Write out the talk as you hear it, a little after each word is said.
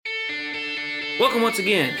Welcome once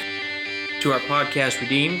again to our podcast,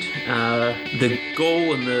 Redeemed. The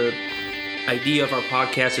goal and the idea of our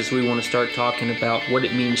podcast is we want to start talking about what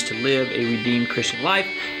it means to live a redeemed Christian life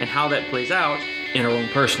and how that plays out in our own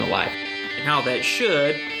personal life and how that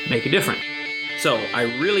should make a difference. So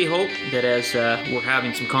I really hope that as we're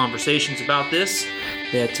having some conversations about this,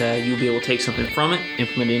 that you'll be able to take something from it,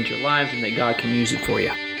 implement it into your lives, and that God can use it for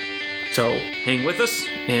you. So hang with us,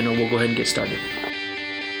 and we'll go ahead and get started.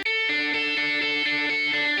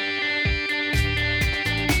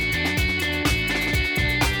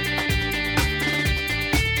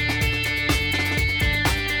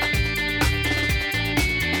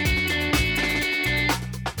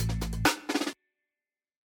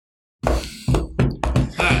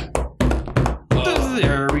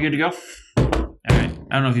 Are we good to go? All right.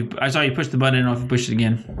 I don't know if I saw you push the button. I don't know if you pushed it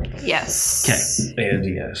again. Yes. Okay.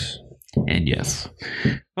 And yes. And yes.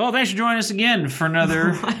 Well, thanks for joining us again for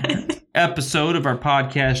another episode of our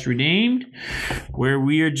podcast, Redeemed, where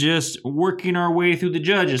we are just working our way through the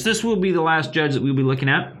judges. This will be the last judge that we'll be looking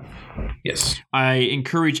at. Yes. I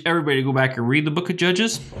encourage everybody to go back and read the book of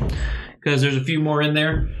Judges because there's a few more in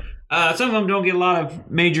there. Some of them don't get a lot of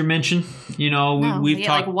major mention. You know, we've get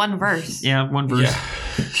talked like one verse. Yeah, one verse.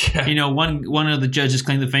 Yeah. You know, one of the judges'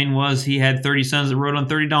 claim to fame was he had 30 sons that rode on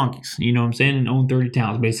 30 donkeys. You know what I'm saying? And owned 30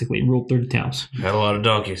 towns, basically. Ruled 30 towns. Had a lot of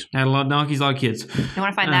donkeys. Had a lot of donkeys, a lot of kids. You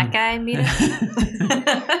want to find that guy and meet him?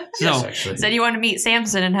 Yes, actually. Said you want to meet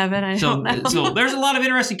Samson in heaven. I don't know. So there's a lot of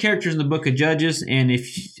interesting characters in the book of Judges, and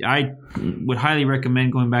I would highly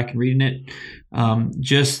recommend going back and reading it.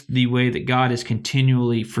 Just the way that God is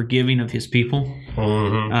continually forgiving of his people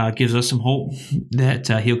gives us some hope that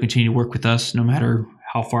he'll continue to work with us no matter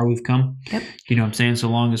how far we've come. Yep. You know what I'm saying? So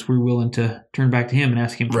long as we're willing to turn back to him and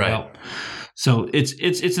ask him for help. So it's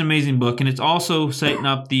an amazing book, and it's also setting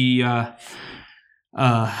up the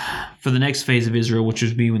for the next phase of Israel, which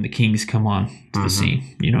would be when the kings come on to the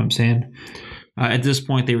scene. You know what I'm saying? At this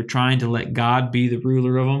point, they were trying to let God be the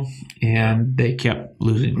ruler of them, and they kept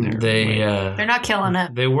losing their way. They're not killing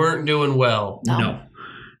it. They weren't doing well.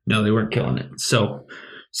 No, they weren't killing it. So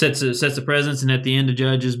sets the presence, and at the end of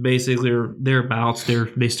Judges, basically thereabouts,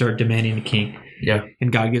 they start demanding a king. Yeah.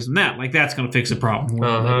 And God gives them that. Like, that's going to fix the problem.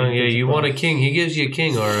 Yeah, you want a king. He gives you a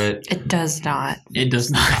king, all right. It does not. It does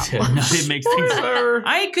not. No, it makes things worse.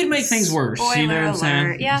 I could make things worse. You know what I'm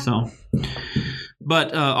saying? Yeah. So,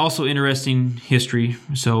 but also interesting history.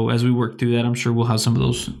 So as we work through that, I'm sure we'll have some of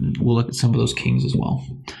those. We'll look at some of those kings as well.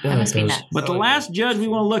 That must be nuts. But the last judge we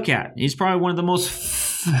want to look at, he's probably one of the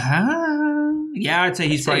most. I'd say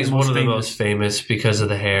he's probably one of the most famous because of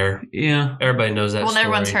the hair. Yeah, everybody knows that. Well, story.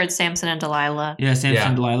 everyone's heard Samson and Delilah. Yeah, Samson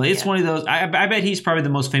and Delilah. It's one of those. I bet he's probably the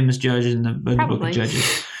most famous judge in the book of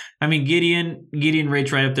Judges. I mean, Gideon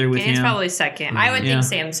rates right up there with Gideon's him. probably second. I would think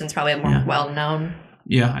Samson's probably more well known.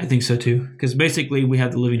 Yeah, I think so too. Because basically, we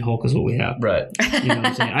have the living Hulk is what we have. Right. You know what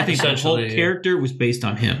I'm saying? I think the Hulk character was based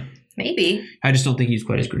on him. Maybe. I just don't think he's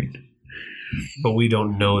quite as green. But we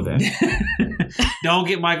don't know that. Don't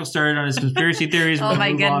get Michael started on his conspiracy theories. Oh,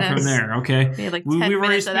 my goodness. On from there, okay? We had like 10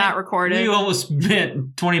 minutes of that recorded. We almost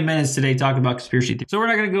spent 20 minutes today talking about conspiracy theories. So we're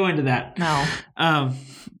not going to go into that. No.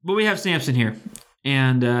 But we have Samson here.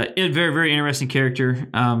 And a very, very interesting character.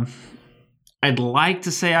 I'd like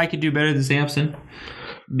to say I could do better than Samson.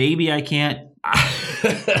 Maybe I can't.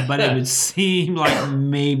 But it would seem like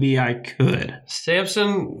maybe I could.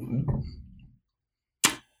 Samson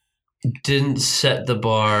didn't set the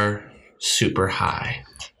bar super high.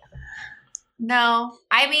 No.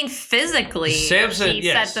 I mean, physically, Samson, he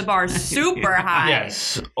set the bar super high.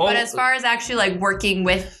 Yes. But as far as actually like working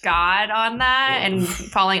with God on that and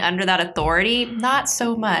falling under that authority, not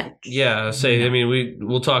so much. Yeah, I mean,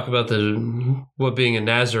 we'll talk about what being a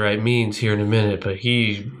Nazirite means here in a minute, but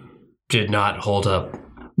he did not hold up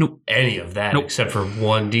any of that except for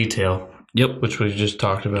one detail. Yep. Which we just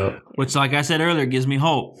talked about. Which, like I said earlier, gives me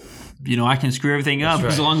hope. You know, I can screw everything up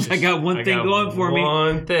as long as I got one thing going for me.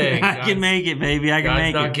 One thing. I can make it, baby. I can make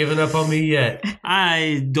it. God's not giving up on me yet.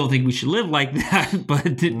 I don't think we should live like that,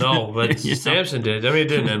 but Samson did. I mean, it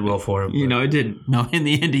didn't end well for him. You know, it didn't. No, in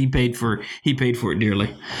the end, he paid for it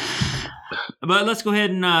dearly. But let's go ahead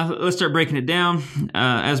and let's start breaking it down.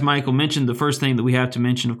 As Michael mentioned, the first thing that we have to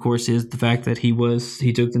mention, of course, is the fact that he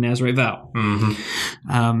took the Nazirite vow.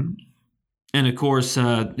 Mm-hmm. And of course,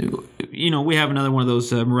 we have another one of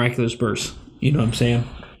those miraculous births. You know what I'm saying?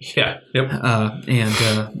 Yeah. Yep.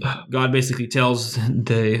 And God basically tells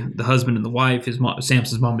the husband and the wife,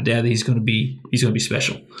 Samson's mom and dad, that he's going to be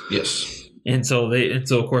special. Yes. And so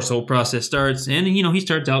of course the whole process starts, and he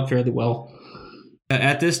starts out fairly well.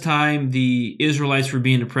 At this time, the Israelites were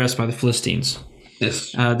being oppressed by the Philistines.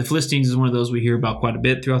 Yes. The Philistines is one of those we hear about quite a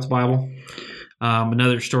bit throughout the Bible.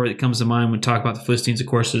 Another story that comes to mind when we talk about the Philistines, of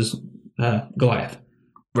course, is Goliath.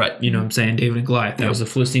 Right. You know what I'm saying? David and Goliath. That was the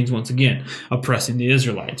Philistines once again oppressing the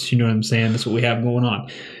Israelites. You know what I'm saying? That's what we have going on.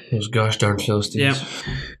 Those gosh darn Philistines.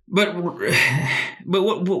 Yeah. But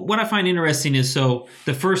what I find interesting is, so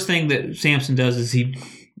the first thing that Samson does is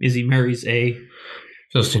he marries a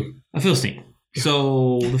Philistine.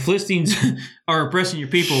 So the Philistines are oppressing your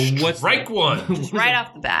people. What's Strike one. Right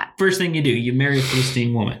off the bat. first thing you do? You marry a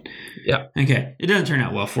Philistine woman. Yeah. Okay. It doesn't turn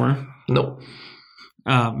out well for him. Nope.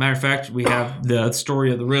 Matter of fact, we have the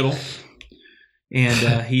story of the riddle,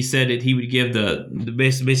 and he said that he would give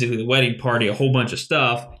basically the wedding party a whole bunch of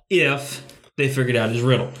stuff if they figured out his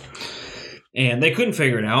riddle, and they couldn't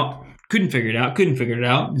figure it out.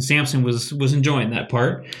 And Samson was enjoying that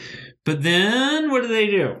part, but then what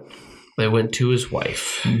do? They went to his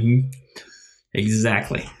wife. Mm-hmm.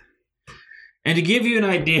 Exactly. And to give you an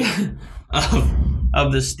idea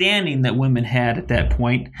of the standing that women had at that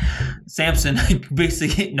point, Samson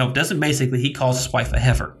he calls his wife a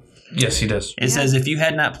heifer. Yes, he does. It says, if you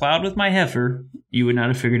had not plowed with my heifer, you would not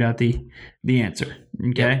have figured out the answer.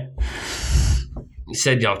 Okay? Yep. He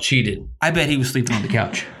said y'all cheated. I bet he was sleeping on the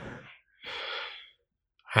couch.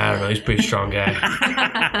 I don't know. He's a pretty strong guy.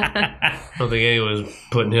 I don't think anyone was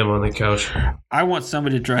putting him on the couch. I want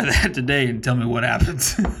somebody to try that today and tell me what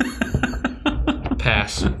happens.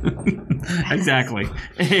 Pass. Exactly.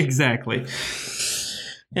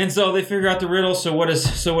 And so they figure out the riddle. So what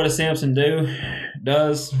does Samson do?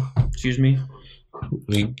 Excuse me.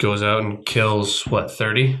 He goes out and kills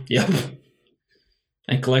 30? Yep.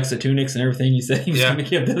 And collects the tunics and everything. He said he was going to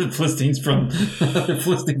get the Philistines from the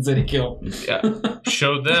Philistines that he killed. Yeah.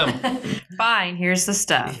 Showed them. Fine, here's the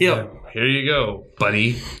stuff. Yep. Here you go,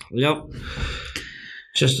 buddy. Yep.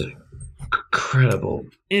 Just incredible.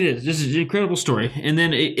 It is. This is an incredible story. And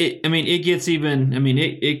then it gets even.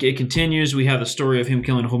 It continues. We have the story of him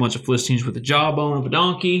killing a whole bunch of Philistines with the jawbone of a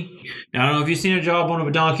donkey. Now, I don't know if you've seen a jawbone of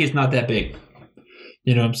a donkey. It's not that big.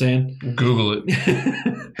 You know what I'm saying? Google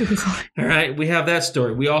it. All right, we have that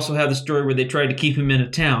story. We also have the story where they tried to keep him in a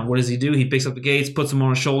town. What does he do? He picks up the gates, puts them on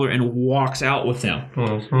his shoulder, and walks out with them.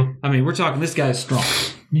 Mm-hmm. We're talking, this guy's strong.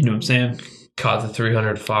 You know what I'm saying? Caught the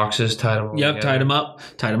 300 foxes, tied them all Yep, together.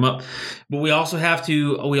 tied him up. But we also have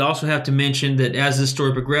to mention that as this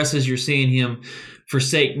story progresses, you're seeing him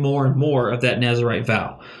forsake more and more of that Nazirite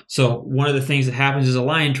vow. So one of the things that happens is a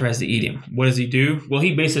lion tries to eat him. What does he do? Well,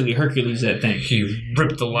 he basically Hercules that thing. He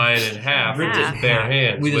ripped the lion in half with his bare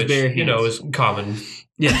hands. With his bare hands. You know, is common.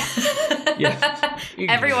 Yeah. Yeah.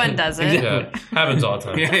 Everyone does it. Exactly. Yeah. Happens all the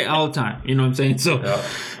time. Yeah, all the time. You know what I'm saying? So,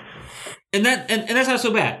 and that's not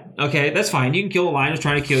so bad. Okay, that's fine. You can kill a lion who's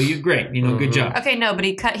trying to kill you. Great. You know, good job. Okay, no, but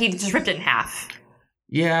he just ripped it in half.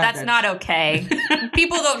 Yeah. That's not okay.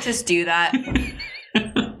 People don't just do that.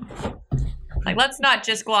 Like, let's not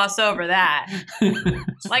just gloss over that.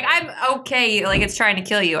 Like, I'm okay. Like, it's trying to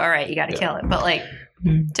kill you. All right, you got to kill it. But, like,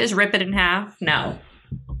 just rip it in half? No.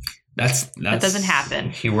 That doesn't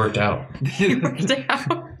happen. He worked out.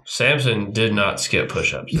 Samson did not skip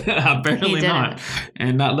push-ups. Apparently not.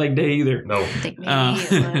 And not leg day either. No. I think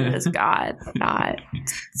maybe it was God, not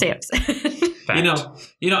Samson. Fact.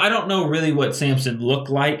 You know, I don't know really what Samson looked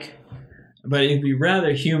like, but it'd be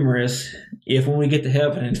rather humorous if when we get to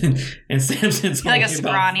heaven and Samson's like a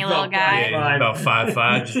scrawny little guy. Yeah, about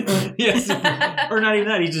 5'5". Yes, or not even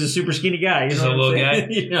that. He's just a super skinny guy. Just a little guy.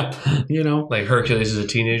 You know, like Hercules as a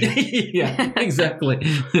teenager. Yeah, exactly.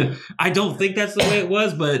 I don't think that's the way it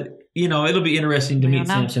was, but you know, it'll be interesting to meet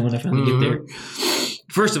Samson when I finally get there.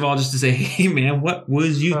 First of all, just to say, hey man, what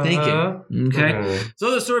was you thinking? Okay, so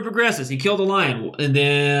the story progresses. He killed a lion, and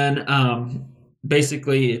then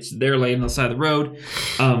basically it's there laying on the side of the road.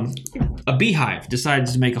 A beehive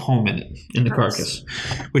decides to make a home in the carcass,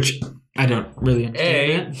 which I don't really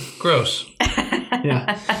understand. Gross.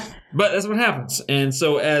 Yeah, but that's what happens. And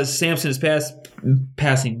so as Samson is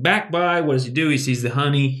passing back by, what does he do? He sees the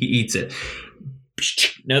honey, he eats it.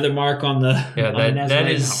 Another mark on the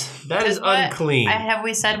that is unclean. Have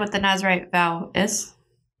we said what the Nazirite vow is?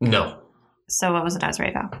 No. So what was the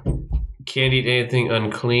Nazirite vow? Can't eat anything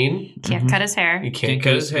unclean. Can't cut his hair. He can't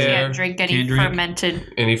cut his hair. Can't drink any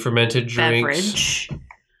fermented drinks. Beverage.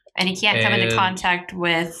 And he can't come into contact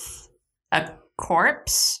with a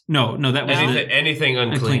corpse. No, that was anything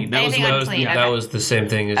unclean. That was the same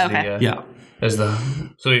thing as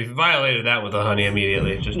so he violated that with the honey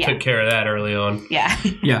immediately. Just took care of that early on. Yeah.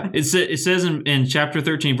 Yeah. It says in chapter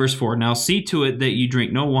 13, verse 4, now see to it that you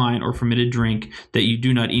drink no wine or fermented drink, that you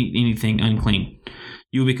do not eat anything unclean.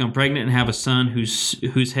 You will become pregnant and have a son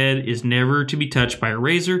whose head is never to be touched by a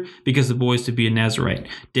razor, because the boy is to be a Nazarite,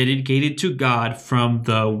 dedicated to God from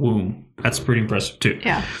the womb. That's pretty impressive, too.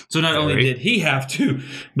 Yeah. So not only did he have to,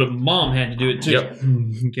 but mom had to do it, too. Yep.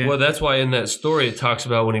 Okay. Well, that's why in that story it talks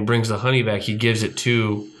about when he brings the honey back, he gives it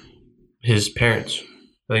to his parents.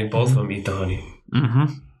 I think both of them eat the honey.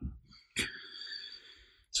 Mm-hmm.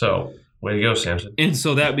 So, way to go, Samson. And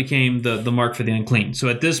so that became the mark for the unclean. So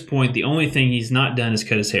at this point, the only thing he's not done is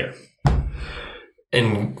cut his hair.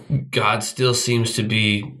 And God still seems to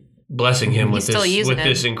be blessing him with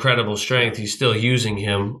this incredible strength. He's still using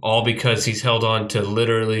him, all because he's held on to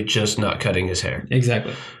literally just not cutting his hair.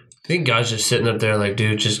 Exactly. I think God's just sitting up there like,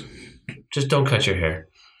 dude, just don't cut your hair.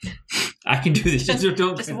 I can do this. Just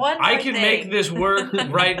don't. Just one I can make this work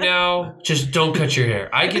right now. Just don't cut your hair.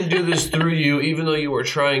 I can do this through you, even though you were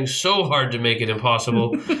trying so hard to make it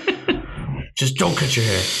impossible. Just don't cut your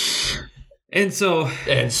hair. And so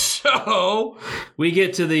we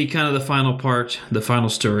get to the kind of the final part, the final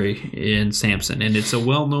story in Samson, and it's a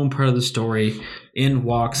well-known part of the story. In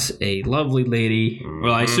walks a lovely lady.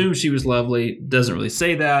 Well, I assume she was lovely. Doesn't really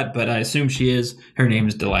say that, but I assume she is. Her name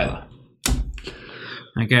is Delilah.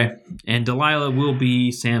 Okay, and Delilah will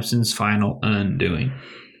be Samson's final undoing.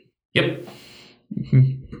 Yep.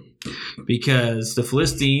 Because the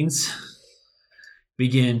Philistines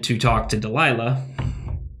begin to talk to Delilah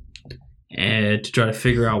and to try to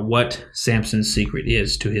figure out what Samson's secret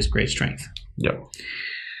is to his great strength. Yep.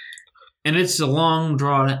 And it's a long,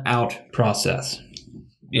 drawn-out process.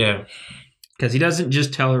 Yeah. Because he doesn't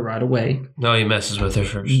just tell her right away. No, he messes with her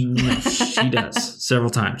first. No, she does, several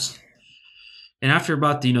times. And after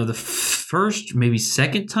about the first, maybe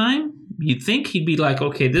second time, you'd think he'd be like,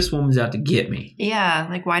 okay, this woman's out to get me. Yeah,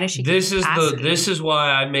 like why does she This is why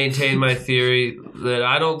I maintain my theory that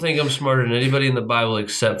I don't think I'm smarter than anybody in the Bible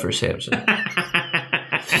except for Samson.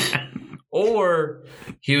 Or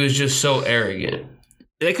he was just so arrogant.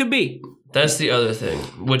 It could be. That's the other thing,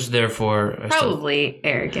 which therefore probably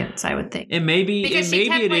arrogance, I would think. And maybe it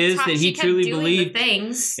is that he truly believed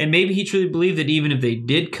things. And maybe he truly believed that even if they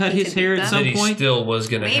did cut his hair at some point, he still was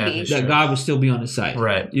going to have his that God would still be on his side.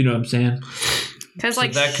 Right. You know what I'm saying? Because so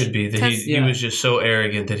that could be that he was just so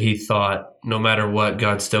arrogant that he thought no matter what,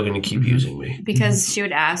 God's still going to keep using me. Because she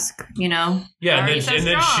would ask, Yeah, and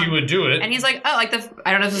then she would do it. And he's like, oh, like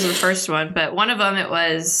I don't know if this is the first one, but one of them it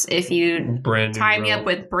was, if you tie me up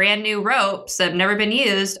with brand new ropes that have never been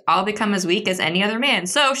used, I'll become as weak as any other man.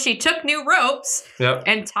 So she took new ropes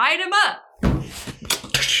and tied him up.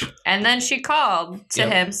 And then she called to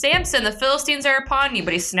him, Samson, the Philistines are upon you.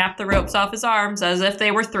 But he snapped the ropes off his arms as if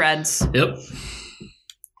they were threads. Yep.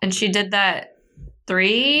 And she did that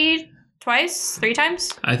three times?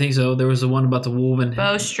 I think so. There was the one about the woven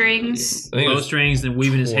bowstrings. Then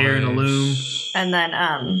weaving his hair in a loom. And then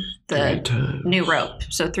the new rope.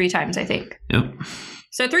 So 3 times, I think. Yep.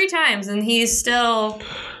 So 3 times, and he's still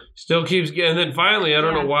keeps getting. And then finally, I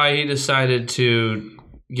don't know why he decided to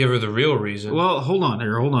give her the real reason. Well, hold on.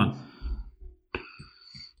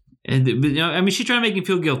 And she's trying to make him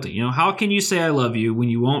feel guilty. How can you say I love you when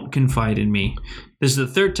you won't confide in me? This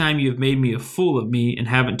is the 3rd time you have made me a fool of me and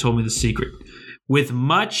haven't told me the secret. With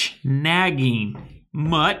much nagging,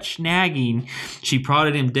 she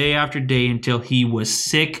prodded him day after day until he was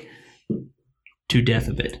sick to death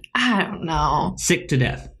of it. I don't know. Sick to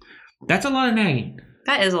death. That's a lot of nagging.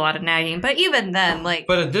 That is a lot of nagging. But even then,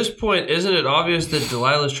 But at this point, isn't it obvious that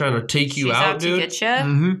Delilah's trying to take you out, dude? She's out to get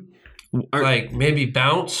you? Mm-hmm. Maybe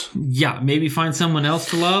bounce? Yeah, maybe find someone else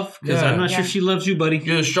to love. Because I'm not sure she loves you, buddy.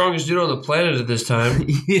 You're the strongest dude on the planet at this time.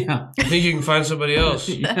 Yeah. I think you can find somebody else.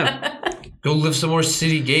 Yeah. Go lift some more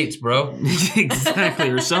city gates, bro. Exactly,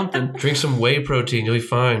 or something. Drink some whey protein. You'll be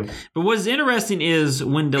fine. But what's interesting is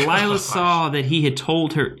when Delilah saw that he had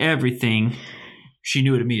told her everything, she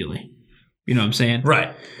knew it immediately. You know what I'm saying?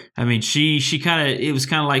 Right. I mean, she kind of, it was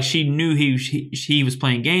kind of like she knew he was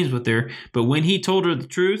playing games with her, but when he told her the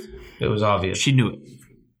truth, it was obvious. She knew it.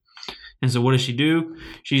 And so what does she do?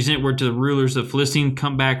 She sent word to the rulers of Philistine,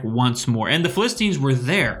 come back once more. And the Philistines were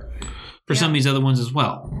there for some of these other ones as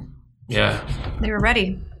well. Yeah. They were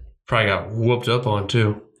ready. Probably got whooped up on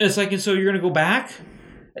too. It's like, and so you're going to go back?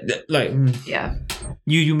 Like, yeah.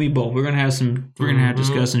 You, me, both. We're gonna have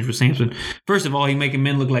discussions with Samson. First of all, he's making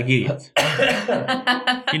men look like idiots.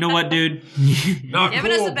 You know what, dude? Not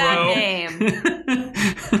giving us a bad name.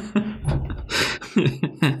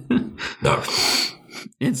 No.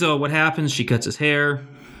 And so what happens? She cuts his hair,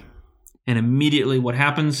 and immediately what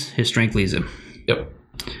happens? His strength leaves him. Yep.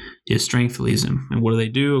 his strength leaves him. And what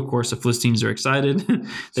do? Of course, the Philistines are excited.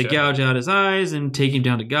 They gouge out his eyes and take him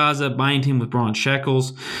down to Gaza, bind him with bronze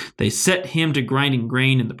shackles. They set him to grinding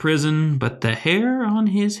grain in the prison, but the hair on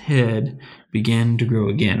his head began to grow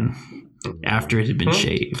again after it had been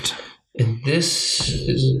shaved. And this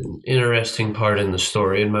is an interesting part in the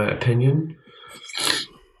story, in my opinion,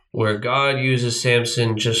 where God uses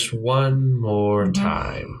Samson just one more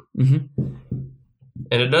time. Mm-hmm.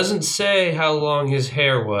 And it doesn't say how long his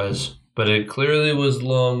hair was, but it clearly was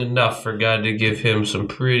long enough for God to give him some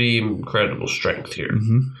pretty incredible strength here.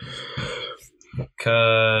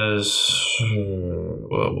 Because,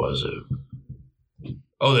 what was it?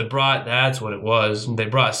 Oh, that's what it was. They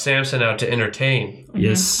brought Samson out to entertain.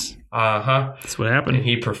 Yes. That's what happened. And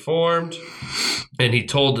he performed, and he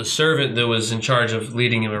told the servant that was in charge of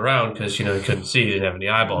leading him around, because, he couldn't see, he didn't have any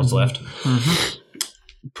eyeballs left.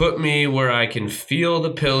 Put me where I can feel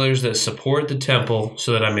the pillars that support the temple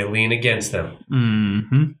so that I may lean against them.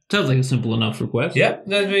 Sounds like a simple enough request. Yep.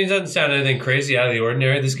 That means it doesn't sound anything crazy out of the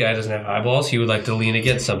ordinary. This guy doesn't have eyeballs. He would like to lean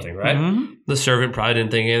against something, right? The servant probably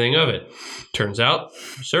didn't think anything of it. Turns out,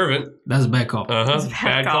 servant. That's a bad call.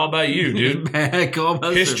 Bad call by you, dude. Bad call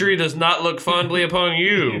by History does not look fondly upon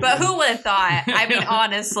you. But who would have thought? I mean,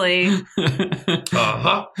 honestly.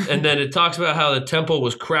 And then it talks about how the temple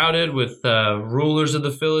was crowded with rulers of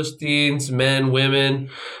the Philistines, men, women.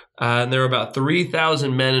 And there were about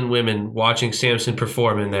 3,000 men and women watching Samson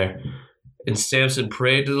perform in there. And Samson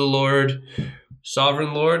prayed to the Lord,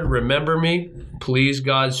 Sovereign Lord, remember me. Please,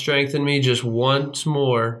 God, strengthen me just once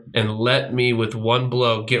more, and let me with one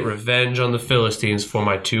blow get revenge on the Philistines for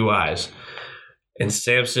my 2 eyes. And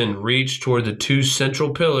Samson reached toward the 2 central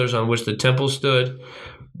pillars on which the temple stood,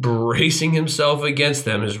 bracing himself against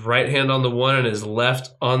them, his right hand on the one and his left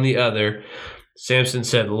on the other. Samson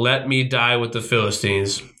said, "Let me die with the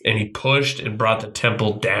Philistines." And he pushed and brought the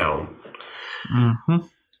temple down.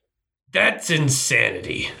 That's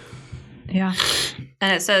insanity. Yeah.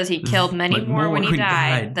 And it says he killed many more when he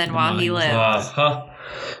died than while he lived.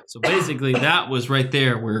 So basically, that was right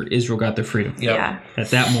there where Israel got their freedom. Yeah. At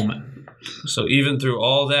that moment. So even through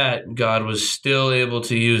all that, God was still able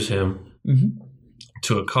to use him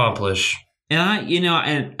to accomplish.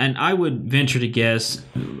 And I would venture to guess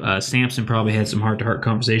Samson probably had some heart-to-heart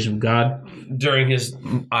conversation with God during his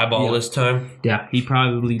eyeball-less time. Yeah, he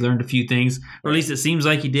probably learned a few things, or at least it seems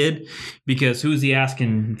like he did, because who's he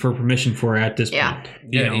asking for permission for at this point?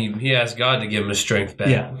 Yeah, he asked God to give him his strength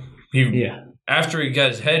back. After he got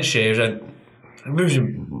his head shaved, I moves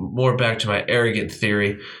more back to my arrogant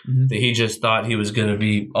theory that he just thought he was going to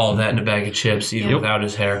be all that in a bag of chips, even without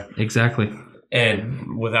his hair. Exactly.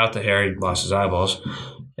 And without the hair, he lost his eyeballs.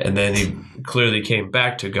 And then he clearly came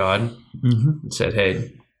back to God and said,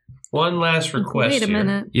 "Hey, one last request. Wait a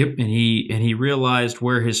minute." Yep, and he realized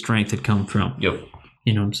where his strength had come from. Yep.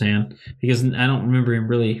 You know what I'm saying? Because I don't remember him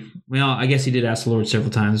really. Well, I guess he did ask the Lord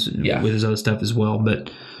several times with his other stuff as well. But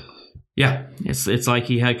yeah, it's like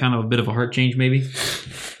he had kind of a bit of a heart change, maybe.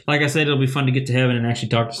 Like I said, it'll be fun to get to heaven and actually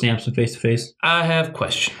talk to Samson face to face. I have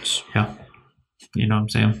questions. Yeah, you know what I'm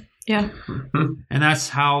saying? Yeah. And that's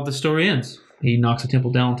how the story ends. He knocks the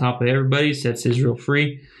temple down on top of everybody, sets Israel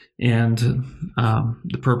free, and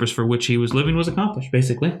the purpose for which he was living was accomplished,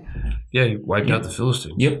 basically. Yeah, he wiped out the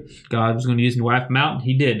Philistines. Yep. God was going to use him to wipe them out, and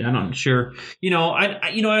he did. I'm not sure.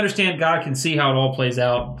 I understand God can see how it all plays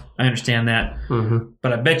out. I understand that.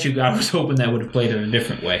 But I bet you God was hoping that would have played it a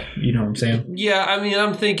different way. You know what I'm saying? Yeah, I mean,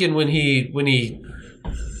 I'm thinking when we went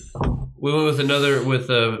with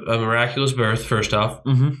a miraculous birth, first off.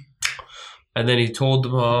 And then he told the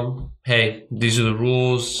mom, "Hey, these are the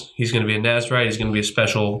rules. He's going to be a Nazirite. He's going to be a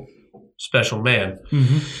special man."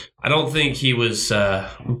 I don't think he was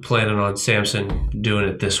planning on Samson doing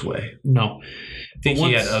it this way. No. I think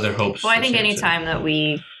he had other hopes. Well, I think anytime that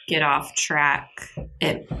we get off track,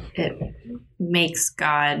 it makes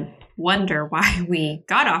God wonder why we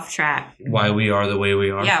got off track. Why we are the way we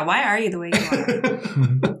are. Yeah, why are you the way you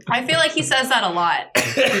are? I feel like he says that a lot.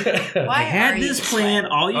 I had this plan.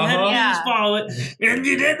 All you had to do was follow it. And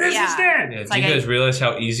you did this instead. Yeah, do you guys realize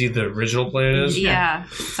how easy the original plan is? Yeah.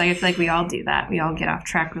 It's like I feel like we all do that. We all get off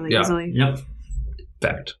track really easily. Yep.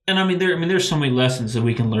 Fact. And there's so many lessons that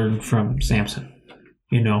we can learn from Samson.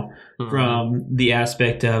 From the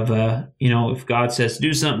aspect of if God says to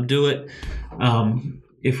do something, do it.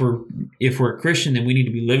 If we're a Christian, then we need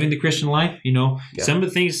to be living the Christian life. Some of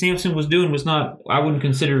the things Samson was doing was not. I wouldn't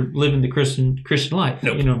consider living the Christian life.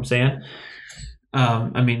 Nope. You know what I'm saying?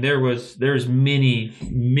 There's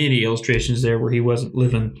many illustrations there where he wasn't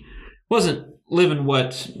living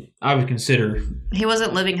what I would consider. He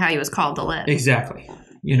wasn't living how he was called to live. Exactly.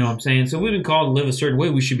 You know what I'm saying? So we've been called to live a certain way.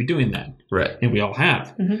 We should be doing that. Right. And we all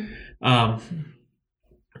have. I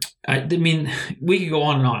mean, we could go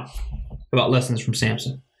on and on about lessons from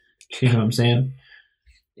Samson. You know what I'm saying?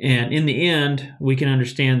 And in the end, we can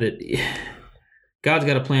understand that God's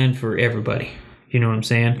got a plan for everybody. You know what I'm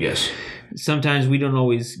saying? Yes. Sometimes we don't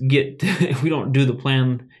always we don't do the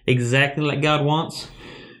plan exactly like God wants,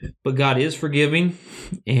 but God is forgiving.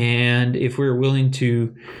 And if we're willing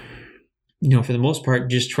to, for the most part,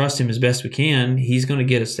 just trust Him as best we can, He's going to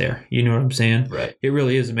get us there. You know what I'm saying? Right. It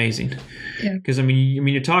really is amazing. Yeah. Because,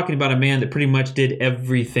 you're talking about a man that pretty much did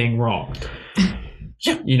everything wrong.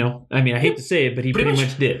 Yeah. I hate to say it, but he pretty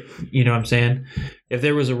much did. You know what I'm saying? If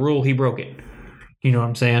there was a rule, he broke it. You know what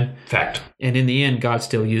I'm saying? Fact. And in the end, God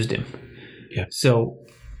still used him. Yeah. So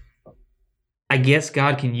I guess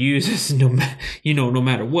God can use us no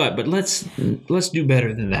matter what, but let's do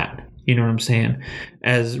better than that. You know what I'm saying?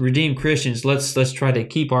 As redeemed Christians, let's try to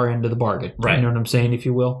keep our end of the bargain. Right. You know what I'm saying, if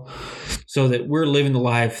you will? So that we're living the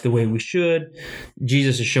life the way we should.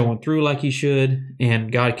 Jesus is showing through like He should,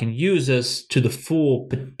 and God can use us to the full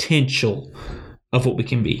potential of what we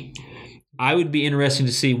can be. I would be interested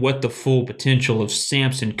to see what the full potential of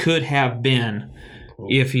Samson could have been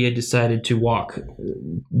if he had decided to walk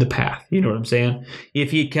the path. You know what I'm saying? If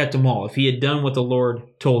he had kept them all. If he had done what the Lord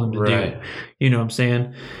told him to do. You know what I'm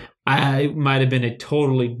saying? I might have been a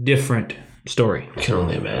totally different story. I can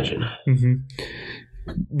only imagine.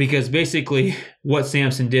 Mm-hmm. Because basically what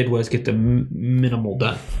Samson did was get the minimal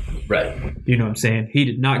done. Right. You know what I'm saying? He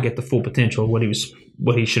did not get the full potential of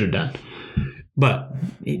what he should have done. But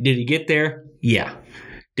did he get there? Yeah.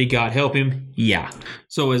 Did God help him? Yeah.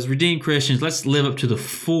 So as redeemed Christians, let's live up to the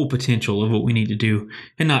full potential of what we need to do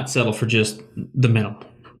and not settle for just the minimum.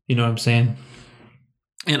 You know what I'm saying?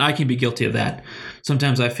 And I can be guilty of that.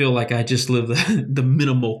 Sometimes I feel like I just live the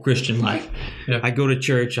minimal Christian life. Yeah. I go to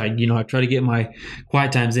church. I try to get my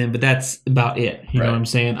quiet times in, but that's about it. You know what I'm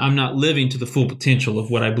saying? I'm not living to the full potential of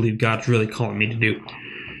what I believe God's really calling me to do.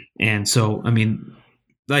 And so,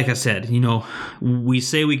 like I said, we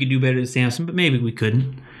say we could do better than Samson, but maybe we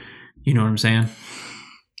couldn't. You know what I'm saying?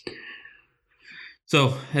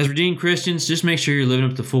 So, as redeemed Christians, just make sure you're living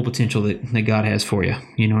up to the full potential that God has for you.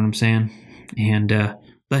 You know what I'm saying? And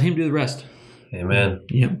let Him do the rest. Amen.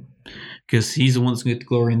 Yep. Because He's the one that's going to get the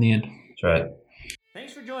glory in the end. That's right.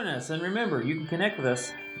 Thanks for joining us. And remember, you can connect with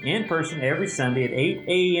us in person every Sunday at 8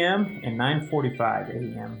 a.m. and 9:45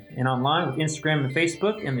 a.m. and online with Instagram and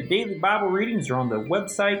Facebook. And the daily Bible readings are on the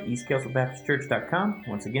website, eastkelsobaptistchurch.com.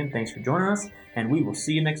 Once again, thanks for joining us, and we will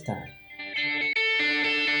see you next time.